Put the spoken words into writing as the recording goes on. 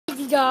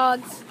Crazy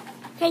dogs.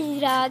 Crazy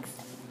dogs.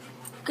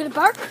 Gonna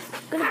bark?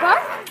 Gonna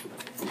bark?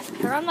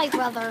 They're on my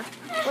brother.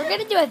 We're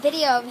gonna do a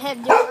video of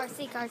him doing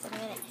RC cars in a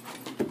minute.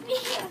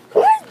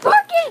 Who's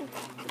barking?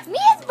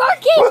 Mia's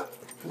barking!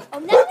 Oh,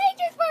 now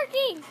Major's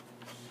barking!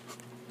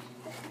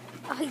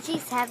 Oh,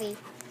 she's heavy.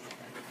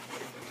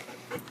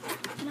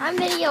 I'm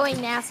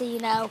videoing now, so you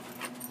know.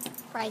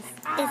 Right.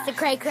 It's the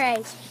Cray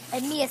Cray.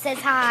 And Mia says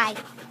hi.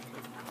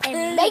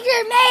 And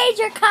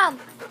Major, come.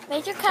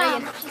 Major,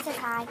 come. She says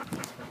hi.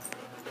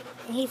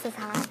 And he says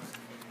hi.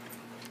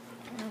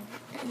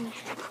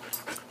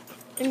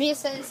 And Mia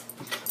says,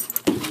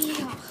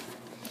 Yeah!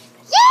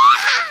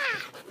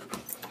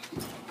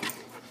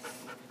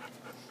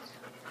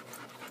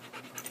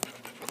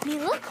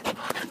 Mia, look.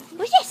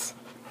 Who's this?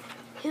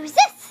 Who's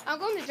this? I'll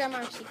go in the drum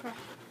RC car.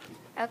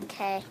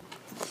 Okay.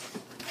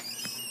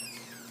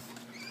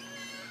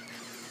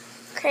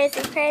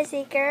 Crazy,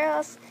 crazy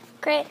girls.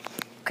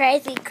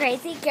 Crazy,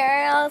 crazy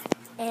girls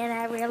in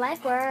a real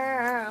life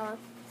world.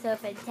 So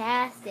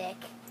fantastic.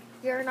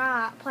 You're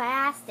not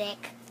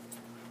plastic.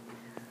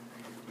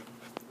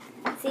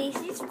 See,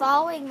 she's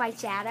following my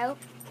shadow.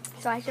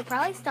 So I should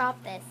probably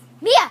stop this.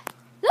 Mia!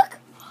 Look!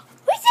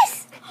 Who's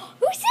this?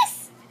 Who's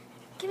this?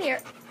 Come here.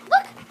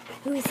 Look!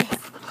 Who is this?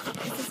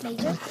 Is this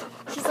Major?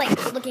 She's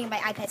like looking at my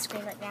iPad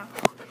screen right now.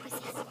 Who's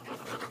this?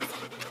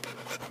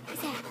 Who's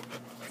that?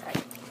 Sorry.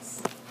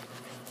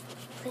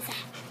 Who's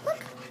that?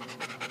 Look!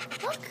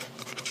 Look!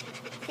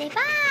 Say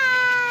bye!